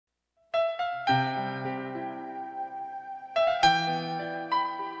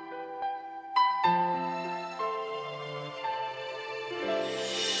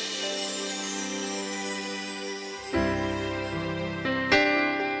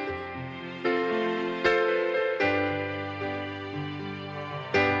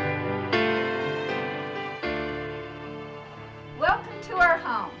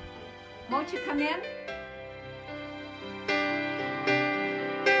to come in?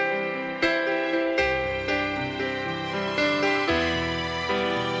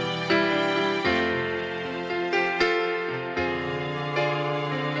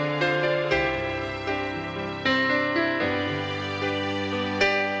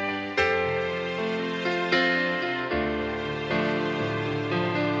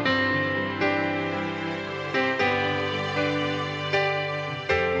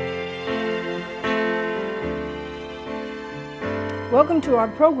 Welcome to our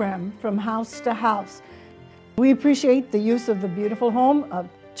program, From House to House. We appreciate the use of the beautiful home of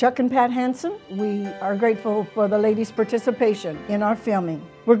Chuck and Pat Hansen. We are grateful for the ladies' participation in our filming.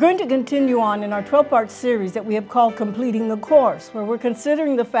 We're going to continue on in our 12-part series that we have called Completing the Course, where we're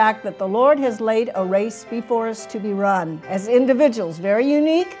considering the fact that the Lord has laid a race before us to be run as individuals, very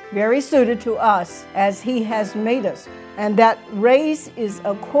unique, very suited to us as He has made us. And that race is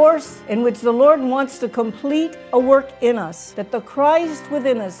a course in which the Lord wants to complete a work in us, that the Christ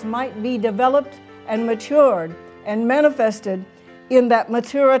within us might be developed and matured and manifested in that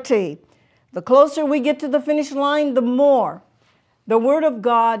maturity. The closer we get to the finish line, the more the Word of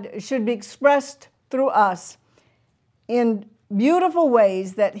God should be expressed through us in beautiful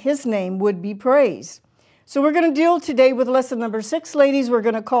ways that His name would be praised. So we're going to deal today with lesson number 6, ladies. We're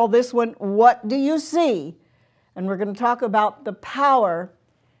going to call this one, What Do You See? And we're going to talk about the power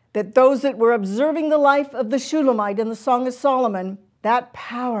that those that were observing the life of the Shulamite in the Song of Solomon, that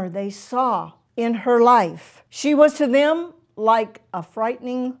power they saw in her life. She was to them like a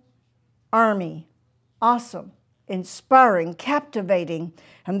frightening army. Awesome, inspiring, captivating.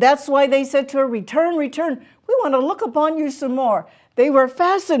 And that's why they said to her, return, return. We want to look upon you some more. They were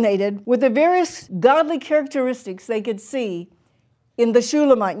fascinated with the various godly characteristics they could see in the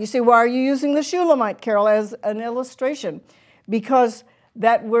Shulamite. You say, why are you using the Shulamite, Carol, as an illustration? Because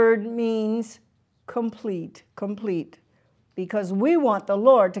that word means complete, complete. Because we want the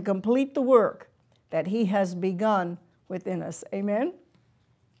Lord to complete the work that He has begun within us. Amen?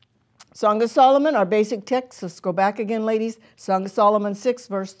 Song of Solomon, our basic text. Let's go back again, ladies. Song of Solomon 6,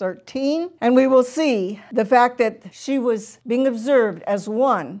 verse 13. And we will see the fact that she was being observed as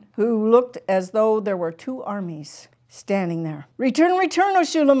one who looked as though there were two armies standing there. Return, return, O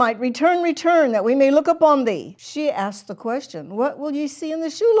Shulamite, return, return, that we may look upon thee. She asked the question, what will ye see in the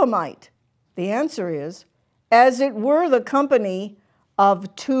Shulamite? The answer is, as it were the company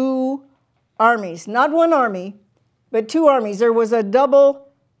of two armies. Not one army, but two armies. There was a double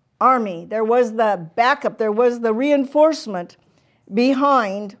army. There was the backup. There was the reinforcement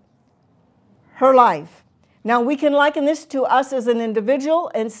behind her life. Now, we can liken this to us as an individual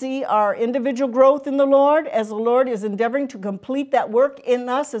and see our individual growth in the Lord as the Lord is endeavoring to complete that work in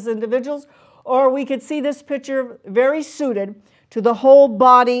us as individuals, or we could see this picture very suited to the whole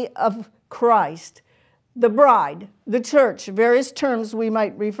body of Christ, the bride, the church, various terms we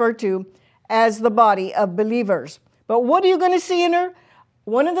might refer to as the body of believers. But what are you going to see in her?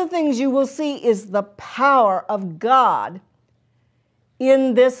 One of the things you will see is the power of God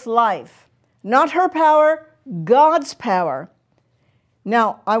in this life. Not her power, God's power.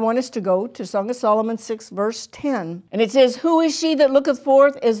 Now, I want us to go to Song of Solomon 6, verse 10. And it says, who is she that looketh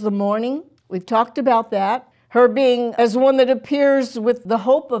forth as the morning? We've talked about that. Her being as one that appears with the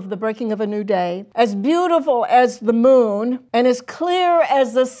hope of the breaking of a new day, as beautiful as the moon, and as clear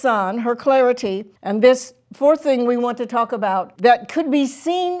as the sun, her clarity. And this fourth thing we want to talk about that could be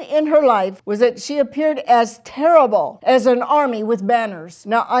seen in her life was that she appeared as terrible as an army with banners.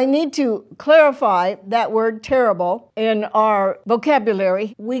 Now, I need to clarify that word terrible in our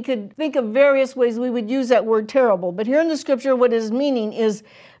vocabulary. We could think of various ways we would use that word terrible, but here in the scripture, what it is meaning is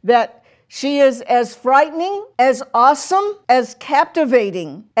that she is as frightening, as awesome, as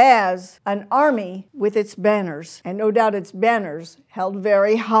captivating as an army with its banners. And no doubt its banners held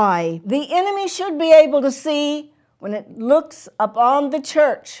very high. The enemy should be able to see when it looks upon the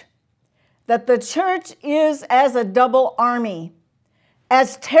church that the church is as a double army,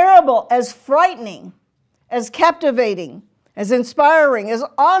 as terrible, as frightening, as captivating, as inspiring, as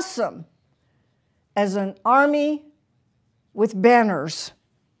awesome as an army with banners.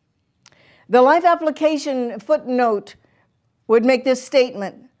 The Life Application footnote would make this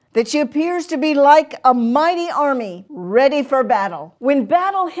statement, that she appears to be like a mighty army ready for battle. When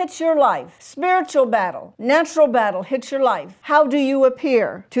battle hits your life, spiritual battle, natural battle hits your life, how do you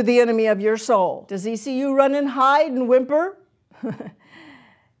appear to the enemy of your soul? Does he see you run and hide and whimper?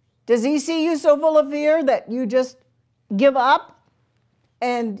 Does he see you so full of fear that you just give up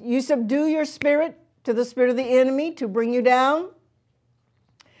and you subdue your spirit to the spirit of the enemy to bring you down?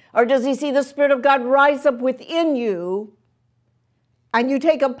 Or does he see the Spirit of God rise up within you and you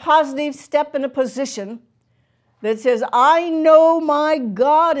take a positive step in a position that says, I know my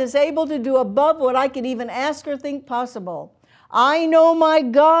God is able to do above what I could even ask or think possible. I know my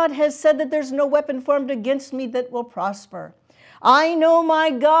God has said that there's no weapon formed against me that will prosper. I know my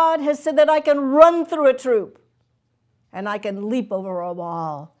God has said that I can run through a troop and I can leap over a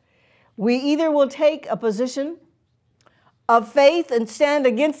wall. We either will take a position of faith and stand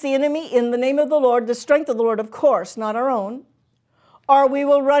against the enemy in the name of the Lord, the strength of the Lord, of course, not our own, or we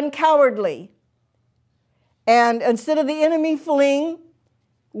will run cowardly. And instead of the enemy fleeing,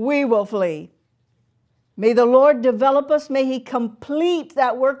 we will flee. May the Lord develop us. May He complete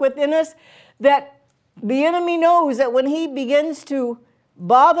that work within us, that the enemy knows that when he begins to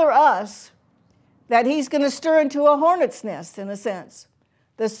bother us, that he's going to stir into a hornet's nest, in a sense.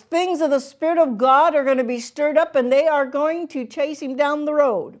 The things of the Spirit of God are going to be stirred up, and they are going to chase him down the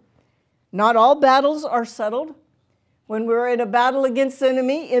road. Not all battles are settled. When we're in a battle against the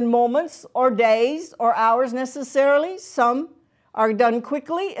enemy in moments or days or hours necessarily, some are done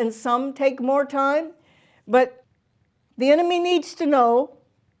quickly and some take more time. But the enemy needs to know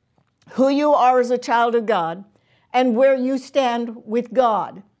who you are as a child of God and where you stand with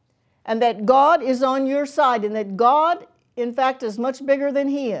God. And that God is on your side, and that God, in fact, is much bigger than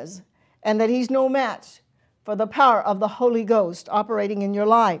He is, and that He's no match for the power of the Holy Ghost operating in your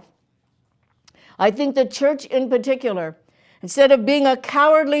life. I think the church in particular, instead of being a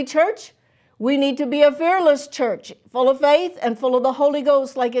cowardly church, we need to be a fearless church, full of faith and full of the Holy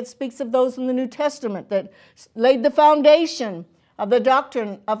Ghost, like it speaks of those in the New Testament that laid the foundation of the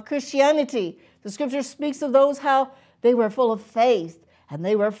doctrine of Christianity. The Scripture speaks of those how they were full of faith and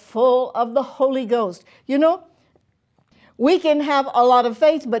they were full of the Holy Ghost. You know, we can have a lot of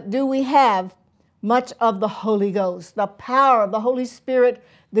faith, but do we have much of the Holy Ghost, the power of the Holy Spirit,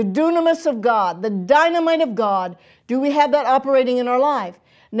 the dunamis of God, the dynamite of God? Do we have that operating in our life?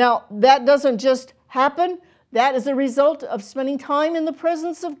 Now, that doesn't just happen. That is a result of spending time in the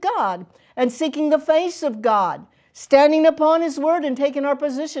presence of God and seeking the face of God, standing upon His Word and taking our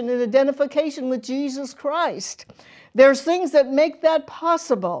position in identification with Jesus Christ. There's things that make that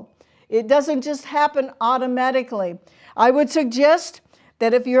possible. It doesn't just happen automatically. I would suggest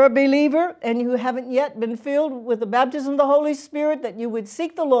that if you're a believer and you haven't yet been filled with the baptism of the Holy Spirit, that you would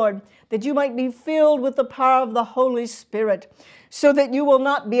seek the Lord, that you might be filled with the power of the Holy Spirit, so that you will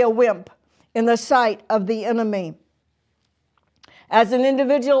not be a wimp in the sight of the enemy. As an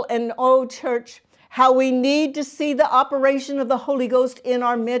individual and, oh, church, how we need to see the operation of the Holy Ghost in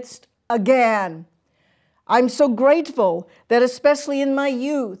our midst again. I'm so grateful that especially in my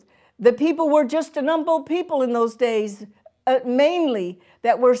youth, the people were just an humble people in those days, mainly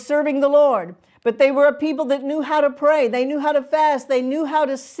that were serving the Lord. But they were a people that knew how to pray. They knew how to fast. They knew how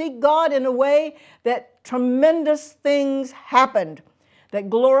to seek God in a way that tremendous things happened that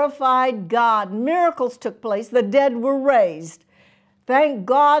glorified God. Miracles took place. The dead were raised. Thank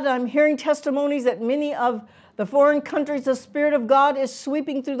God, I'm hearing testimonies that many of the foreign countries, the Spirit of God is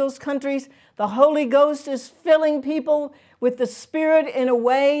sweeping through those countries. The Holy Ghost is filling people with the Spirit in a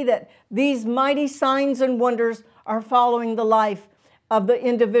way that these mighty signs and wonders are following the life of the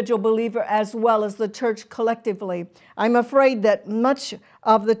individual believer as well as the church collectively. I'm afraid that much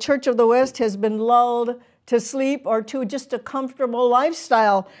of the Church of the West has been lulled to sleep or to just a comfortable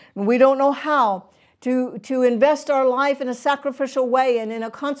lifestyle. And we don't know how to invest our life in a sacrificial way and in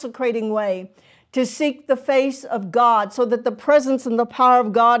a consecrating way, to seek the face of God so that the presence and the power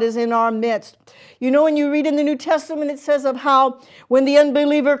of God is in our midst. You know, when you read in the New Testament, it says of how when the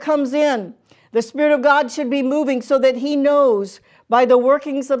unbeliever comes in, the Spirit of God should be moving so that he knows by the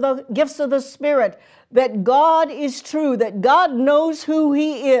workings of the gifts of the Spirit that God is true, that God knows who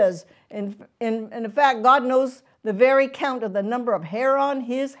He is. And in fact, God knows the very count of the number of hair on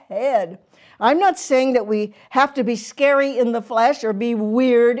His head. I'm not saying that we have to be scary in the flesh or be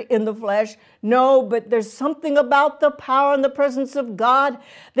weird in the flesh. No, but there's something about the power and the presence of God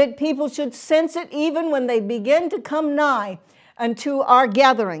that people should sense it even when they begin to come nigh unto our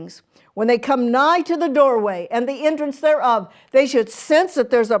gatherings. When they come nigh to the doorway and the entrance thereof, they should sense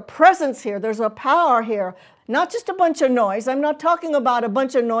that there's a presence here, there's a power here. Not just a bunch of noise. I'm not talking about a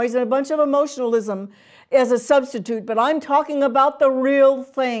bunch of noise and a bunch of emotionalism as a substitute, but I'm talking about the real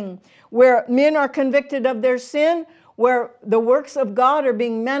thing, where men are convicted of their sin, where the works of God are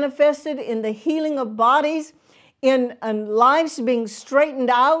being manifested in the healing of bodies, in lives being straightened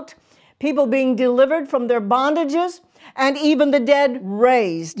out, people being delivered from their bondages, and even the dead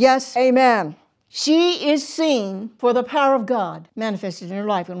raised. Yes, amen. She is seen for the power of God manifested in her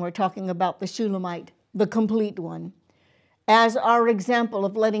life when we're talking about the Shulamite, the complete one, as our example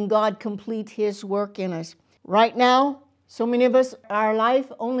of letting God complete His work in us. Right now, So many of us, our life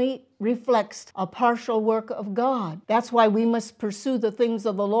only reflects a partial work of God. That's why we must pursue the things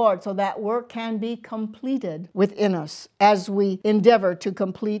of the Lord so that work can be completed within us as we endeavor to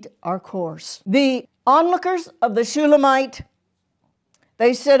complete our course. The onlookers of the Shulamite,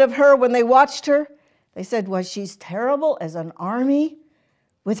 they said of her when they watched her, they said, well, she's terrible as an army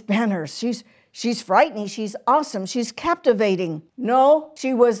with banners. She's frightening. She's awesome. She's captivating. No,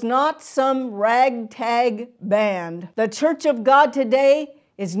 she was not some ragtag band. The church of God today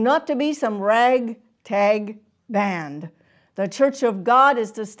is not to be some ragtag band. The church of God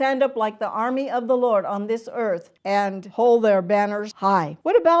is to stand up like the army of the Lord on this earth and hold their banners high.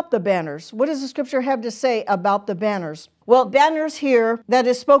 What about the banners? What does the scripture have to say about the banners? Well, banners here that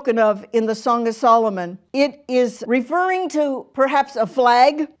is spoken of in the Song of Solomon, it is referring to perhaps a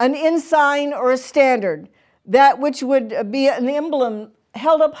flag, an ensign, or a standard, that which would be an emblem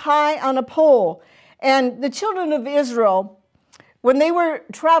held up high on a pole. And the children of Israel, when they were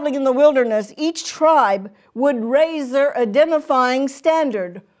traveling in the wilderness, each tribe would raise their identifying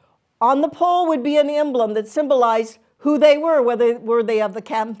standard. On the pole would be an emblem that symbolized who they were, were they of the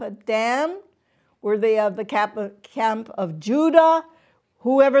camp of Dan, were they of the camp of Judah,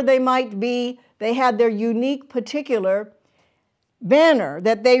 whoever they might be. They had their unique particular banner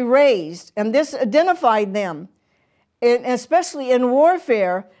that they raised, and this identified them. And especially in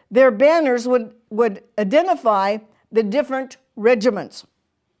warfare, their banners would identify the different regiments.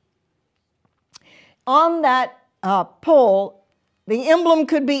 On that pole, the emblem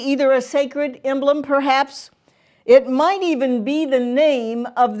could be either a sacred emblem, perhaps. It might even be the name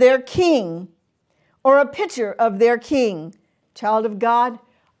of their king or a picture of their king. Child of God,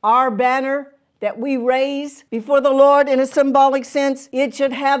 our banner that we raise before the Lord in a symbolic sense, it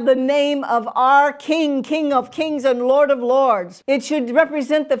should have the name of our King, King of Kings and Lord of Lords. It should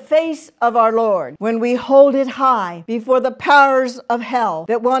represent the face of our Lord when we hold it high before the powers of hell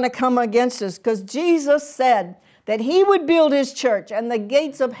that want to come against us. Because Jesus said that he would build his church and the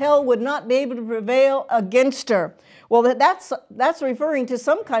gates of hell would not be able to prevail against her. Well, that's referring to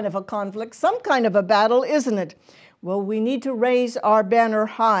some kind of a conflict, some kind of a battle, isn't it? Well, we need to raise our banner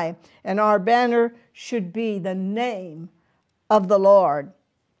high, and our banner should be the name of the Lord.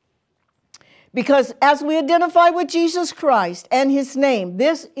 Because as we identify with Jesus Christ and his name,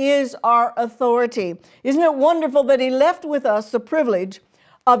 this is our authority. Isn't it wonderful that he left with us the privilege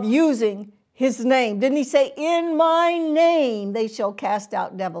of using his name? Didn't he say, in my name they shall cast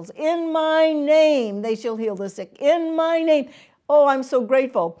out devils. In my name they shall heal the sick. In my name. Oh, I'm so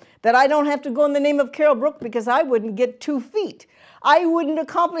grateful that I don't have to go in the name of Carol Brooke, because I wouldn't get 2 feet. I wouldn't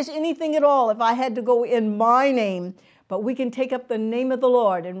accomplish anything at all if I had to go in my name. But we can take up the name of the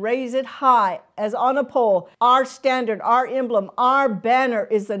Lord and raise it high as on a pole. Our standard, our emblem, our banner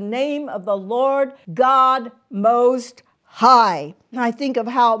is the name of the Lord God Most High. And I think of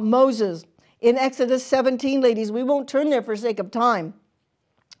how Moses in Exodus 17, ladies, we won't turn there for sake of time.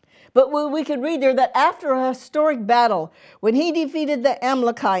 But we could read there that after a historic battle, when he defeated the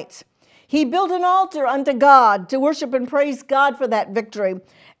Amalekites, he built an altar unto God to worship and praise God for that victory.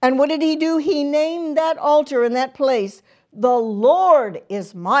 And what did he do? He named that altar in that place, the Lord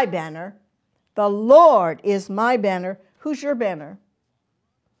is my banner. The Lord is my banner. Who's your banner?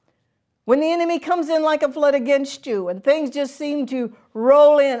 When the enemy comes in like a flood against you and things just seem to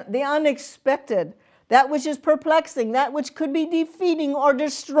roll in, the unexpected, that which is perplexing, that which could be defeating or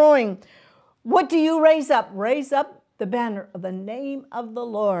destroying, what do you raise up? Raise up the banner of the name of the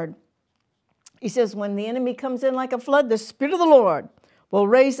Lord. He says, when the enemy comes in like a flood, the Spirit of the Lord will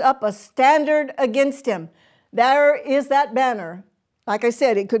raise up a standard against him. There is that banner. Like I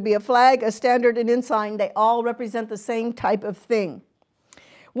said, it could be a flag, a standard, an ensign. They all represent the same type of thing.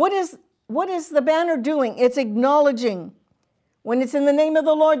 What is the banner doing? It's acknowledging, when it's in the name of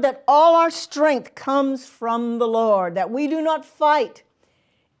the Lord, that all our strength comes from the Lord, that we do not fight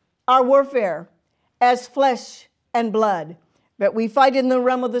our warfare as flesh and blood, but we fight in the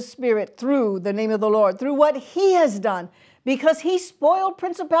realm of the Spirit through the name of the Lord, through what he has done, because he spoiled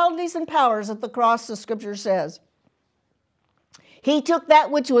principalities and powers at the cross, the scripture says. He took that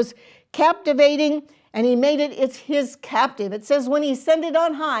which was captivating and he made it his captive. It says when he ascended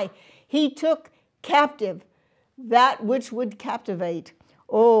on high, he took captive that which would captivate.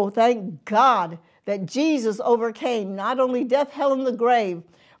 Oh, thank God that Jesus overcame not only death, hell, and the grave,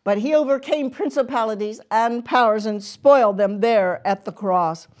 but he overcame principalities and powers and spoiled them there at the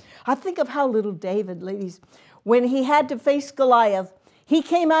cross. I think of how little David, ladies, when he had to face Goliath, he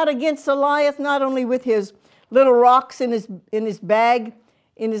came out against Goliath not only with his little rocks in his bag,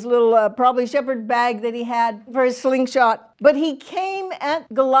 in his little probably shepherd bag that he had for his slingshot, but he came came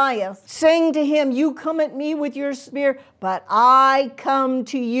at Goliath, saying to him, you come at me with your spear, but I come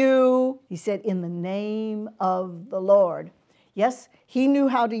to you, he said, in the name of the Lord. Yes, he knew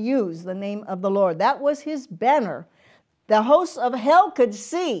how to use the name of the Lord. That was his banner. The hosts of hell could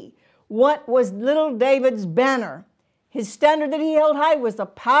see what was little David's banner. His standard that he held high was the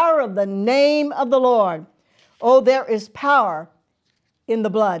power of the name of the Lord. Oh, there is power in the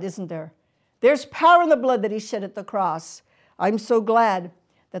blood, isn't there? There's power in the blood that he shed at the cross. I'm so glad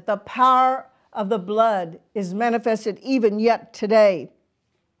that the power of the blood is manifested even yet today.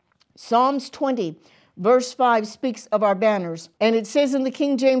 Psalms 20, verse 5 speaks of our banners. And it says in the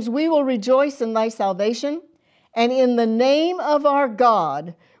King James, we will rejoice in thy salvation, and in the name of our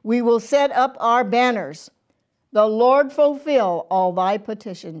God we will set up our banners. The Lord fulfill all thy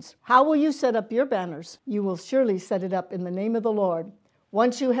petitions. How will you set up your banners? You will surely set it up in the name of the Lord.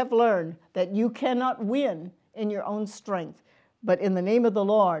 Once you have learned that you cannot win in your own strength, but in the name of the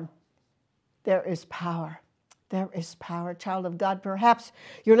Lord, there is power. There is power, child of God. Perhaps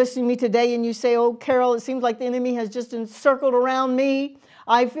you're listening to me today and you say, oh, Carol, it seems like the enemy has just encircled around me.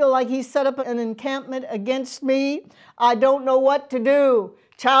 I feel like he's set up an encampment against me. I don't know what to do.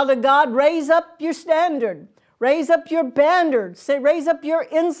 Child of God, raise up your standard. Raise up your banner. Say, raise up your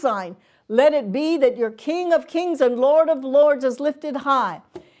ensign. Let it be that your King of Kings and Lord of Lords is lifted high.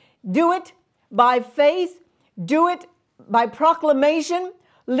 Do it by faith. Do it by proclamation.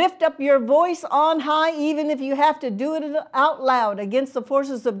 Lift up your voice on high, even if you have to do it out loud against the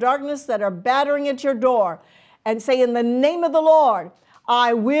forces of darkness that are battering at your door. And say, in the name of the Lord,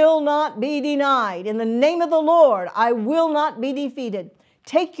 I will not be denied. In the name of the Lord, I will not be defeated.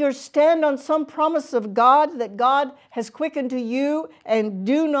 Take your stand on some promise of God that God has quickened to you, and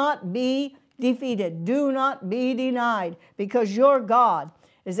do not be defeated. Do not be denied, because your God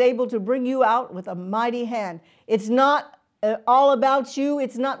is able to bring you out with a mighty hand. It's not all about you.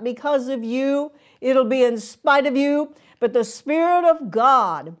 It's not because of you. It'll be in spite of you. But the Spirit of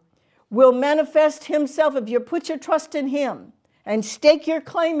God will manifest himself if you put your trust in him and stake your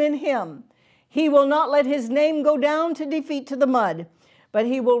claim in him. He will not let his name go down to defeat to the mud, but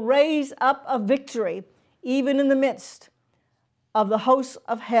he will raise up a victory even in the midst of the hosts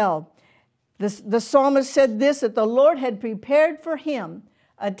of hell. The psalmist said this, that the Lord had prepared for him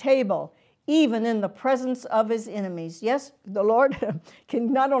a table even in the presence of his enemies. Yes, the Lord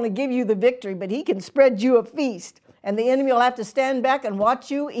can not only give you the victory, but he can spread you a feast, and the enemy will have to stand back and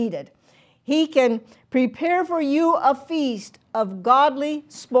watch you eat it. He can prepare for you a feast of godly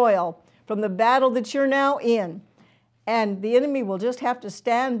spoil from the battle that you're now in. And the enemy will just have to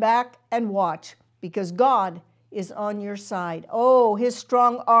stand back and watch, because God is on your side. Oh, his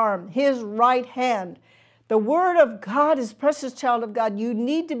strong arm, his right hand. The word of God is precious, child of God. You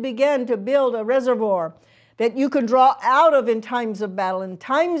need to begin to build a reservoir that you can draw out of in times of battle, in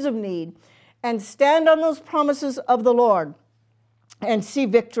times of need, and stand on those promises of the Lord and see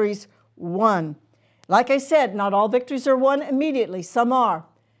victories won. Like I said, not all victories are won immediately. Some are.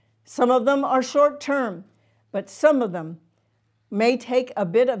 Some of them are short-term. But some of them may take a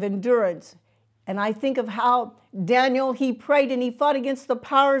bit of endurance. And I think of how Daniel, he prayed and he fought against the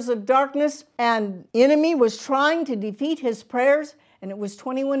powers of darkness, and the enemy was trying to defeat his prayers, and it was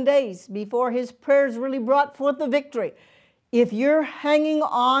 21 days before his prayers really brought forth the victory. If you're hanging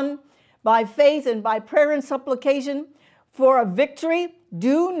on by faith and by prayer and supplication for a victory,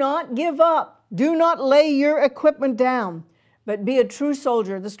 do not give up. Do not lay your equipment down, but be a true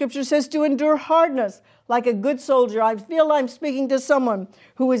soldier. The scripture says to endure hardness like a good soldier. I feel I'm speaking to someone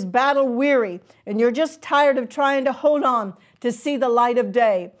who is battle weary, and you're just tired of trying to hold on to see the light of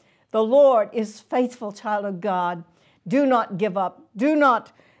day. The Lord is faithful, child of God. Do not give up. Do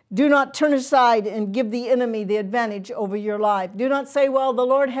not turn aside and give the enemy the advantage over your life. Do not say, well, the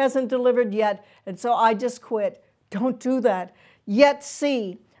Lord hasn't delivered yet, and so I just quit. Don't do that. Yet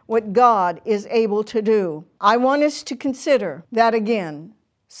see what God is able to do. I want us to consider that again.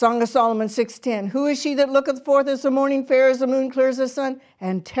 Song of Solomon 6:10. Who is she that looketh forth as the morning, fair as the moon, clear as the sun,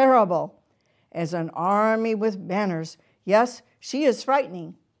 and terrible as an army with banners? Yes, she is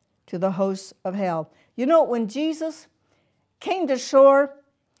frightening to the hosts of hell. You know, when Jesus came to shore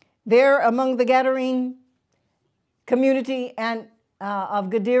there among the Gadarene community and of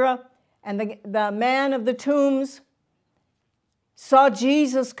Gadara, and the man of the tombs saw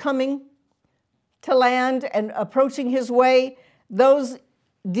Jesus coming to land and approaching his way, those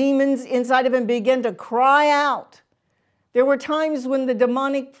demons inside of him began to cry out. There were times when the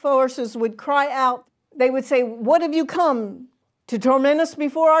demonic forces would cry out. They would say, what have you come to torment us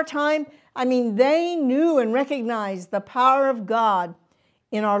before our time? I mean, they knew and recognized the power of God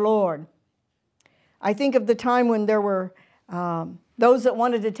in our Lord. I think of the time when there were those that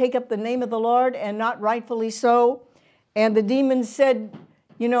wanted to take up the name of the Lord and not rightfully so. And the demons said,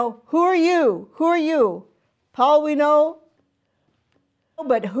 you know, who are you? Who are you? Paul we know,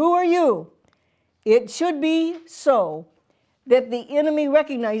 but who are you? It should be so that the enemy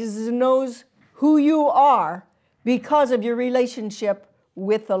recognizes and knows who you are because of your relationship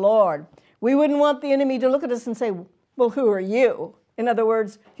with the Lord. We wouldn't want the enemy to look at us and say, well, who are you? In other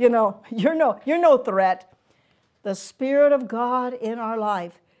words, you know, you're no threat. The Spirit of God in our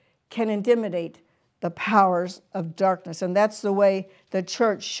life can intimidate the powers of darkness, and that's the way the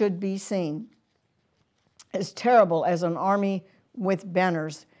church should be seen. As terrible as an army with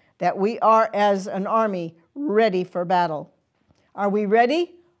banners, that we are as an army ready for battle. Are we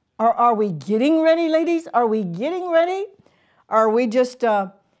ready? Or are we getting ready, ladies? Are we getting ready? Are we just,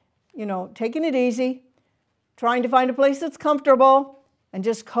 taking it easy, trying to find a place that's comfortable, and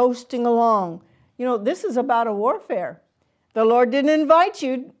just coasting along? You know, this is about a warfare. The Lord didn't invite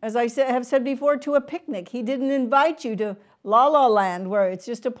you, as I have said before, to a picnic. He didn't invite you to La La Land, where it's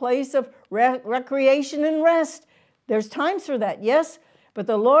just a place of recreation and rest. There's times for that, yes, but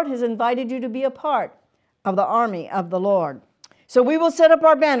the Lord has invited you to be a part of the army of the Lord. So we will set up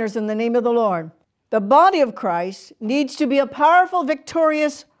our banners in the name of the Lord. The body of Christ needs to be a powerful,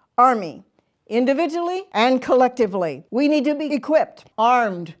 victorious army, individually and collectively. We need to be equipped,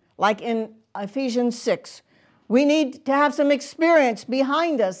 armed, like in Ephesians 6. We need to have some experience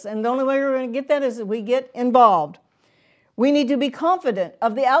behind us, and the only way we're going to get that is if we get involved. We need to be confident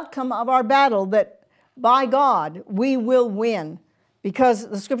of the outcome of our battle, that by God we will win, because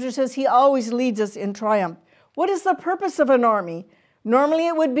the scripture says He always leads us in triumph. What is the purpose of an army? Normally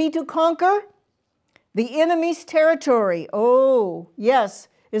it would be to conquer the enemy's territory. Oh, yes.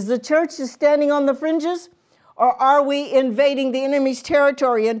 Is the church standing on the fringes, or are we invading the enemy's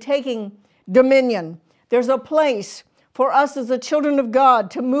territory and taking dominion? There's a place for us as the children of God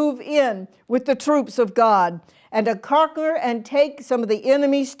to move in with the troops of God and to conquer and take some of the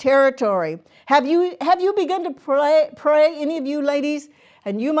enemy's territory. Have you begun to pray, any of you ladies,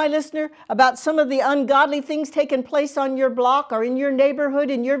 and you, my listener, about some of the ungodly things taking place on your block or in your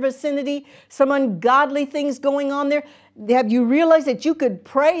neighborhood, in your vicinity, some ungodly things going on there? Have you realized that you could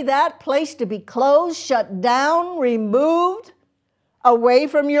pray that place to be closed, shut down, removed away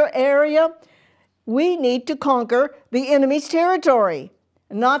from your area? We need to conquer the enemy's territory,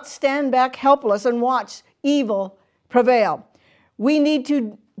 not stand back helpless and watch evil prevail. We need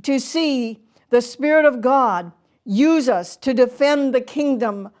to see the Spirit of God use us to defend the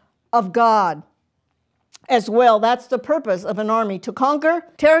kingdom of God as well. That's the purpose of an army, to conquer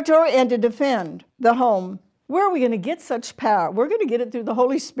territory and to defend the home. Where are we going to get such power? We're going to get it through the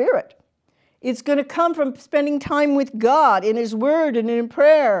Holy Spirit. It's going to come from spending time with God in His Word and in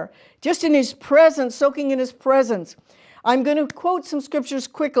prayer, just in His presence, soaking in His presence. I'm going to quote some scriptures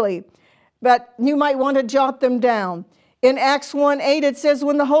quickly, but you might want to jot them down. In Acts 1:8, it says,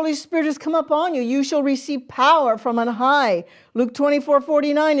 when the Holy Spirit has come upon you, you shall receive power from on high. Luke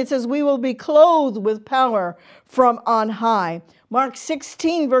 24:49, it says, we will be clothed with power from on high. Mark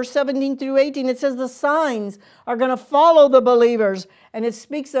 16, verse 17 through 18, it says the signs are going to follow the believers. And it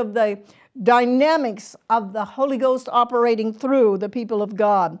speaks of the dynamics of the Holy Ghost operating through the people of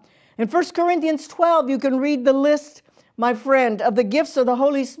God. In 1 Corinthians 12, you can read the list, my friend, of the gifts of the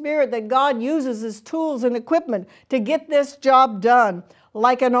Holy Spirit that God uses as tools and equipment to get this job done,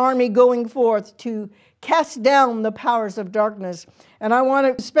 like an army going forth to cast down the powers of darkness. And I want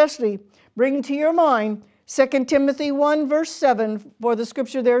to especially bring to your mind 2 Timothy 1, verse 7, for the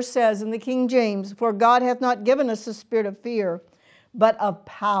scripture there says in the King James, for God hath not given us a spirit of fear, but of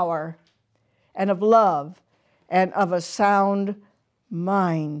power and of love and of a sound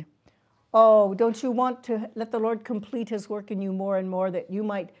mind. Oh, don't you want to let the Lord complete His work in you more and more, that you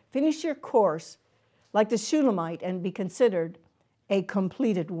might finish your course like the Shulamite and be considered a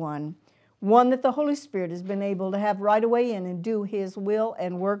completed one that the Holy Spirit has been able to have right away in and do His will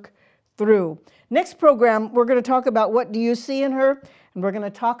and work through. Next program, we're going to talk about what do you see in her, and we're going to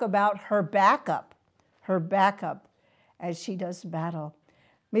talk about her backup as she does battle.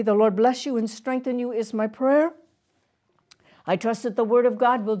 May the Lord bless you and strengthen you is my prayer. I trust that the Word of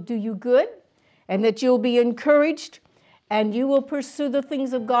God will do you good and that you'll be encouraged and you will pursue the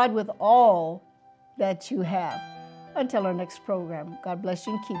things of God with all that you have. Until our next program, God bless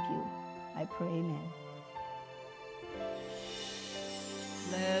you and keep you. I pray, amen.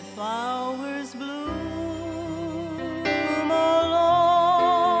 Let flowers bloom, oh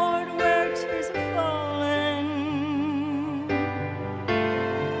Lord, where tears are falling.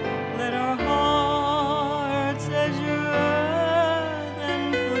 Let our hearts as your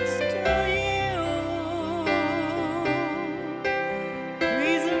earthen footstool yield.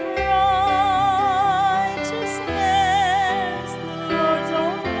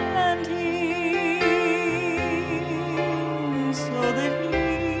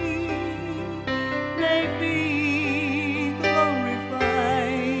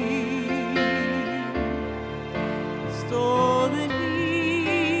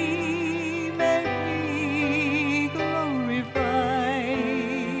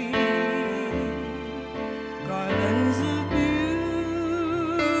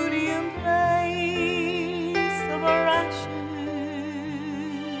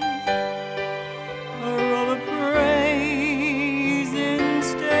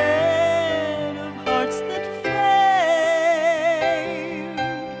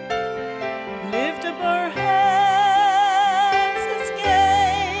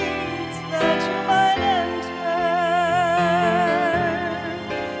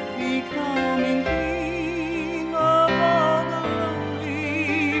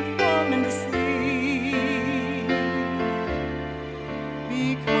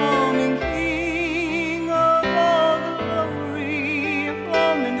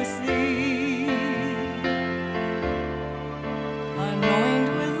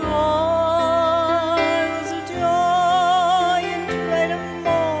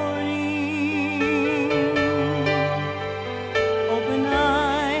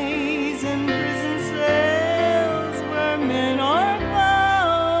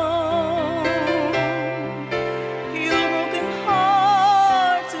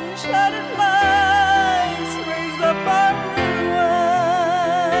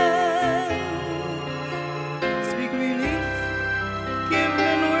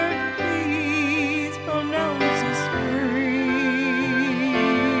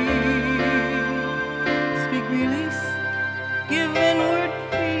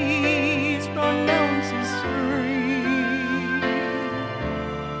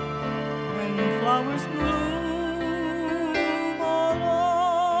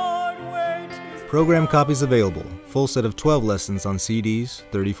 Program copies available. Full set of 12 lessons on CDs,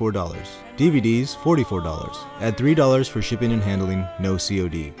 $34. DVDs, $44. Add $3 for shipping and handling, no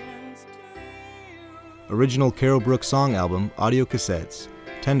COD. Original Carol Brooks song album, audio cassettes,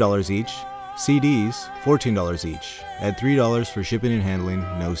 $10 each. CDs, $14 each. Add $3 for shipping and handling,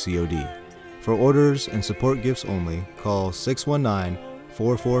 no COD. For orders and support gifts only, call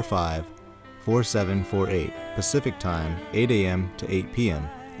 619-445-4748, Pacific Time, 8 a.m. to 8 p.m.,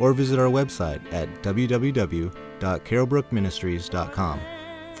 or visit our website at www.carolbrookministries.com.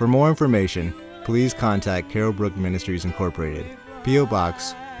 For more information, please contact Carol Brook Ministries Incorporated, P.O.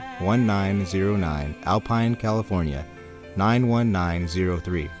 Box 1909, Alpine, California,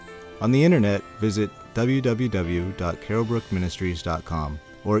 91903. On the internet, visit www.carolbrookministries.com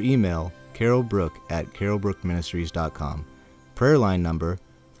or email carolbrook@carolbrookministries.com. Prayer line number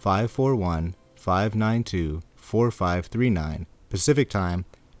 541-592-4539, Pacific Time,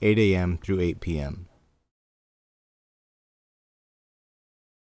 8 a.m. through 8 p.m.